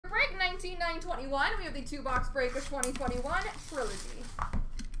$299.21. We have the 2-box break of 2021 Trilogy.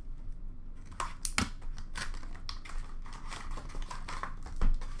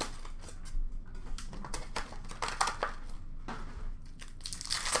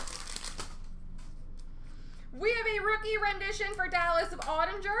 We have a rookie rendition for Dallas of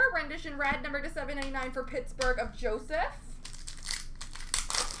Ottinger. Rendition red, number to 799 for Pittsburgh of Joseph.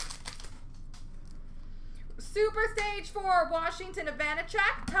 Super Stage for Washington of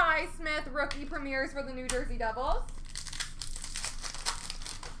Vanacek. Ty Smith, rookie premieres for the New Jersey Devils.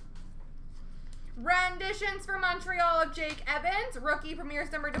 Renditions for Montreal of Jake Evans. Rookie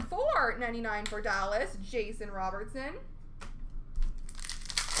premieres number to 499 for Dallas, Jason Robertson.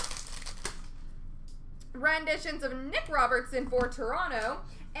 Renditions of Nick Robertson for Toronto.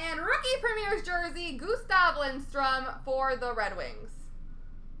 And rookie premieres jersey, Gustav Lindstrom for the Red Wings.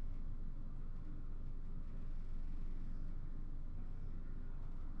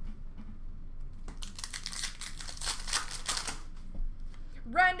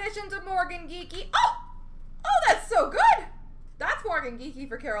 Renditions of Morgan Geekie. Oh, that's so good. That's Morgan Geekie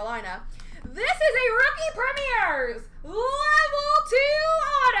for Carolina. This is a rookie premieres level 2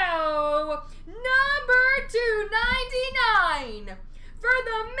 auto, number 299 for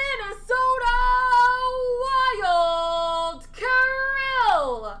the Minnesota Wild,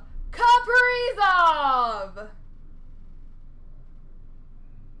 Kirill Kaprizov.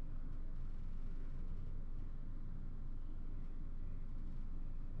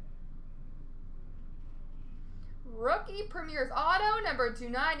 Rookie premieres auto, number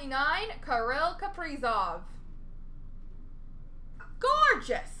 299, Kirill Kaprizov.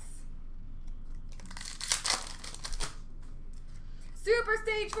 Gorgeous. Super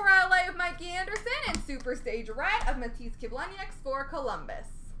Stage for LA of Mikey Anderson and Super Stage red of Matisse Kivlenieks for Columbus.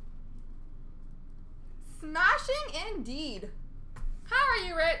 Smashing indeed. How are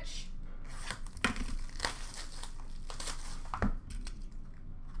you, Rich?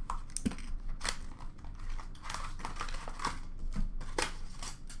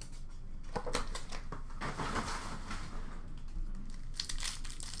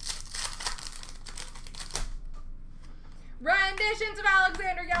 Renditions of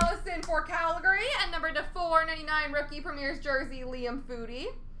Alexander Yellison for Calgary and number to 499 rookie premieres jersey, Liam Foodie.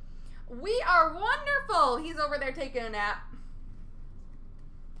 We are wonderful. He's over there taking a nap.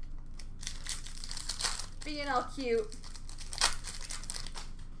 Being all cute.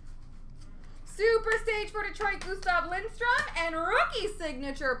 Super Stage for Detroit, Gustav Lindstrom. And rookie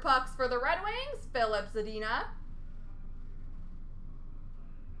signature pucks for the Red Wings, Philip Zadina.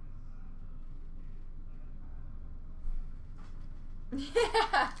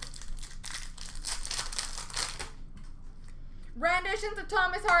 Yeah. Renditions of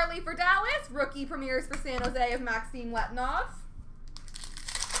Thomas Harley for Dallas. Rookie premieres for San Jose of Maxime Letnov.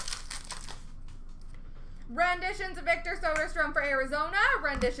 Renditions of Victor Soderstrom for Arizona.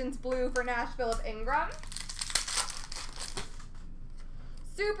 Renditions blue for Nashville of Ingram.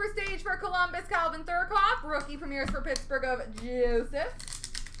 Super Stage for Columbus, Calvin Thurkoff. Rookie premieres for Pittsburgh of Joseph.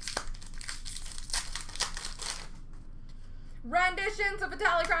 Renditions of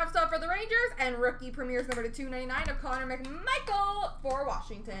Vitaly Kravtsov for the Rangers, and rookie premieres number to 299 of Connor McMichael for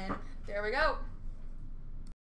Washington. There we go.